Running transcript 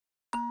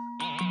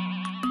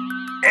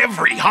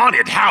Every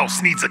haunted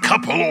house needs a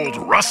couple old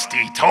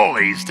rusty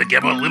toys to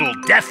give a little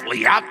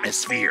deathly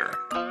atmosphere.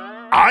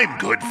 I'm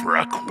good for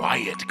a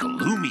quiet,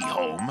 gloomy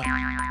home.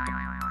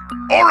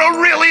 Or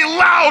a really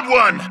loud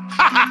one!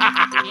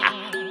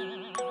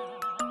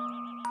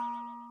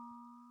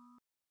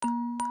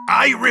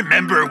 I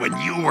remember when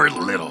you were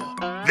little.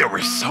 There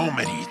were so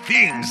many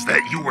things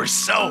that you were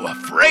so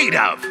afraid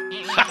of.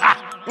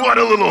 What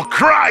a little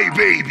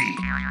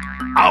crybaby!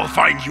 I'll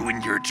find you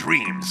in your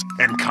dreams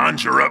and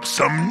conjure up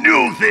some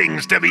new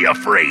things to be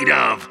afraid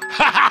of.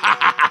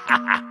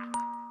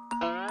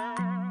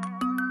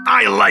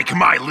 I like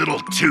my little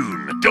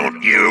tune,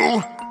 don't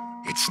you?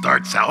 It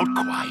starts out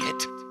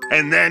quiet,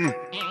 and then,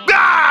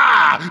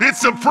 it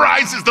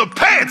surprises the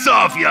pants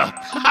off you!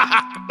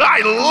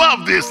 I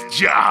love this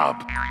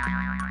job!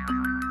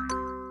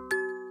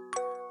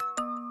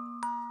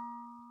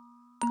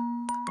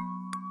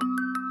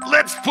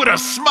 Let's put a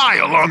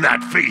smile on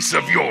that face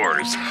of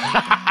yours.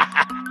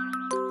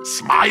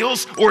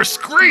 Smiles or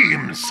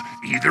screams,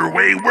 either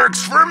way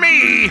works for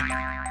me.